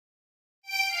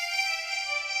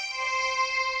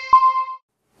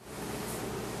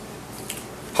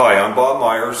Hi, I'm Bob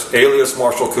Meyers, alias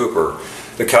Marshall Cooper,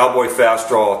 the Cowboy Fast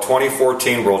Draw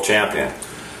 2014 World Champion.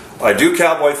 I do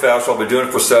Cowboy Fast Draw, I've been doing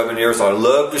it for 7 years. I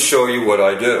love to show you what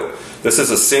I do. This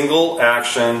is a single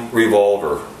action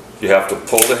revolver. You have to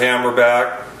pull the hammer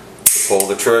back to pull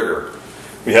the trigger.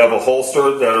 We have a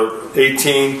holster that are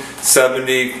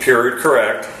 1870 period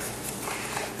correct.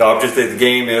 The object of the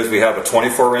game is we have a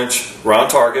 24-inch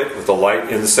round target with the light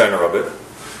in the center of it.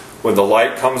 When the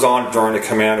light comes on during the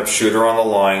command of shooter on the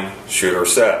line, shooter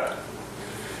set.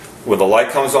 When the light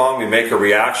comes on, we make a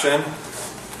reaction.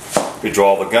 We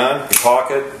draw the gun, we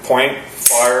cock it, point,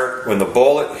 fire. When the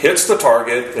bullet hits the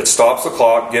target, it stops the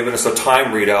clock, giving us a time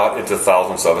readout into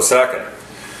thousandths of a second.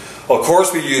 Of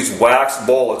course, we use wax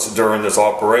bullets during this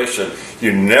operation.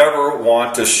 You never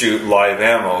want to shoot live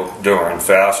ammo during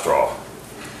fast draw.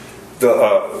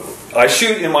 I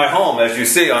shoot in my home. As you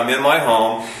see, I'm in my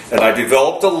home, and I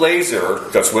developed a laser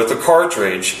that's with a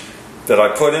cartridge that I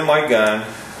put in my gun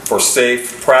for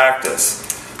safe practice.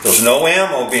 There's no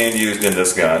ammo being used in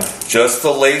this gun, just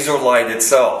the laser light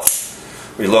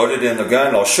itself. We load it in the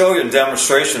gun. I'll show you a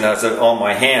demonstration as it on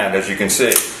my hand, as you can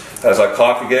see. As I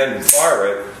cock again and fire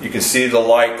it, you can see the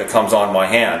light that comes on my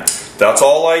hand. That's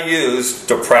all I use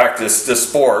to practice this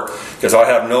sport, because I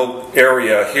have no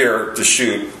area here to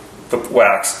shoot the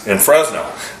wax in Fresno.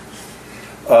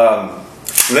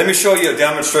 Let me show you a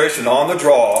demonstration on the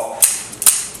draw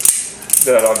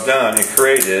that I've done and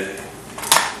created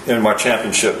in my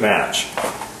championship match.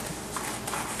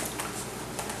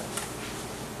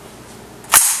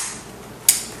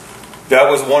 That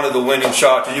was one of the winning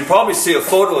shots, and you probably see a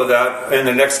photo of that in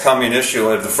the next coming issue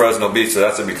of the Fresno Beat, so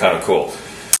that's going to be kind of cool.